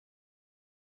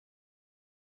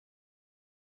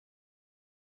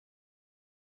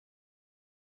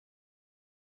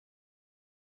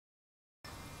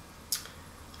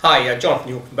Hi, Jonathan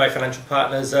York from Bay Financial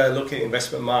Partners, looking at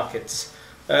investment markets.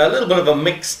 A little bit of a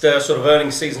mixed sort of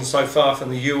earnings season so far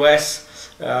from the US.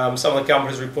 Some of the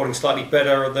companies reporting slightly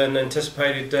better than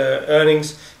anticipated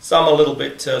earnings, some a little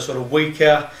bit sort of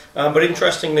weaker. But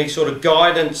interestingly, sort of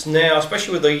guidance now,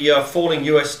 especially with the falling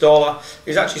US dollar,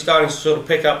 is actually starting to sort of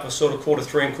pick up for sort of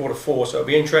Q3 and Q4. So it'll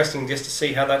be interesting just to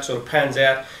see how that sort of pans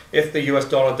out if the US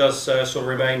dollar does sort of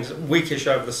remain weakish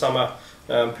over the summer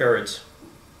periods.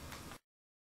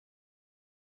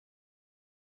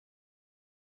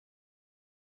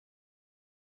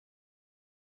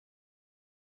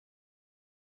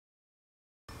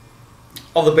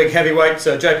 Of the big heavyweights,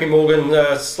 JP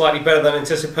Morgan slightly better than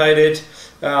anticipated,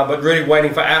 but really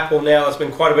waiting for Apple now. There's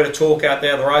been quite a bit of talk out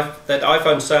there that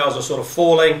iPhone sales are sort of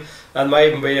falling and may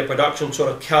even be a production sort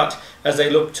of cut as they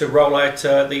look to roll out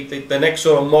the next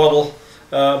sort of model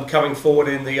coming forward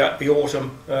in the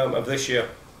autumn of this year.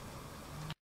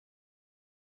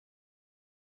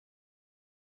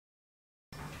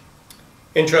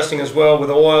 Interesting as well with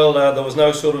oil, there was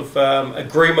no sort of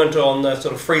agreement on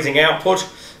sort of freezing output.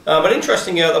 But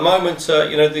interesting at the moment,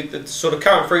 you know, the sort of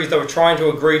current freeze they were trying to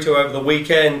agree to over the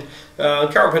weekend,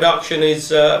 current production is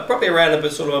probably around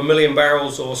about sort of 1 million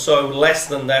barrels or so less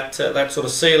than that that sort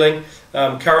of ceiling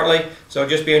currently. So it'll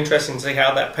just be interesting to see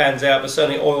how that pans out. But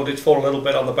certainly oil did fall a little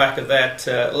bit on the back of that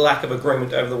lack of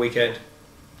agreement over the weekend.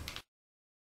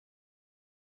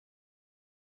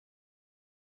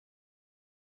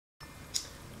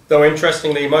 Though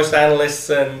interestingly, most analysts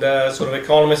and sort of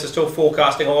economists are still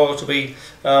forecasting oil to be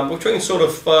between sort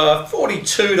of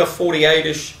 42 to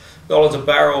 48-ish dollars a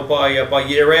barrel by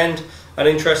year end. And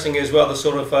interesting as well, the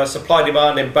sort of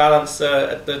supply-demand imbalance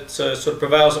that sort of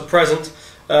prevails at present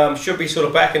should be sort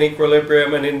of back in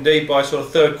equilibrium, and indeed by sort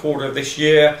of Q3 of this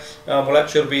year we'll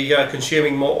actually be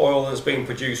consuming more oil than is being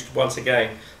produced once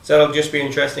again. So that'll just be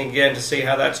interesting again to see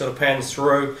how that sort of pans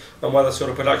through and whether sort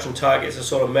of production targets are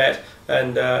sort of met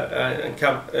and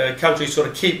countries sort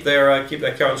of keep their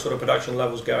current sort of production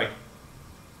levels going.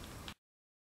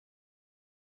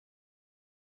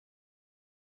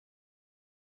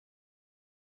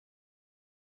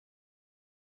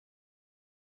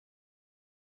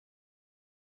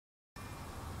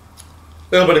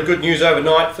 A little bit of good news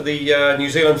overnight for the New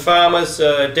Zealand farmers.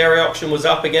 Dairy auction was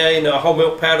up again. Whole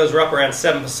milk powders are up around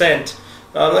 7%.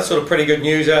 That's sort of pretty good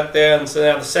news out there. And so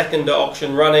now the second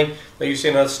auction running, you've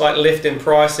seen a slight lift in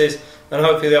prices, and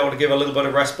hopefully they're able to give a little bit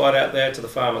of respite out there to the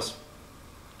farmers.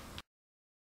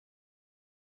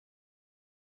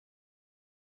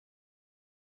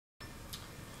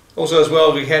 Also as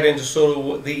well, we head into sort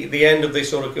of the end of the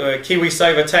sort of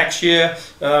KiwiSaver tax year.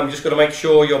 Just got to make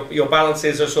sure your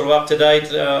balances are sort of up to date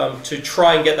to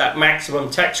try and get that maximum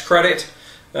tax credit.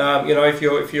 You know, if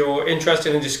you're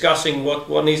interested in discussing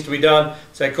what needs to be done,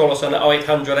 say call us on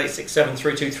 0800 867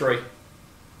 323.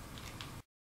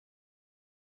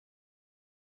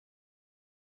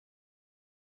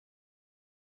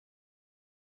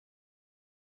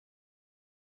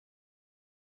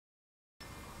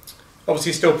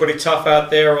 Obviously, still pretty tough out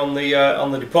there on the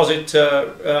deposit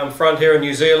front here in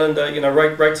New Zealand. You know,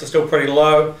 rates are still pretty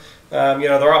low. You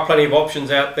know, there are plenty of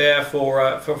options out there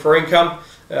for income.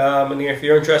 And if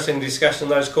you're interested in discussing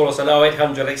those, call us on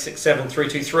 0800 867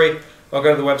 323. Or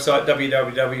go to the website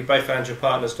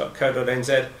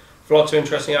www.bayfinancialpartners.co.nz for lots of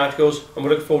interesting articles. And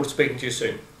we look forward to speaking to you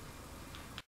soon.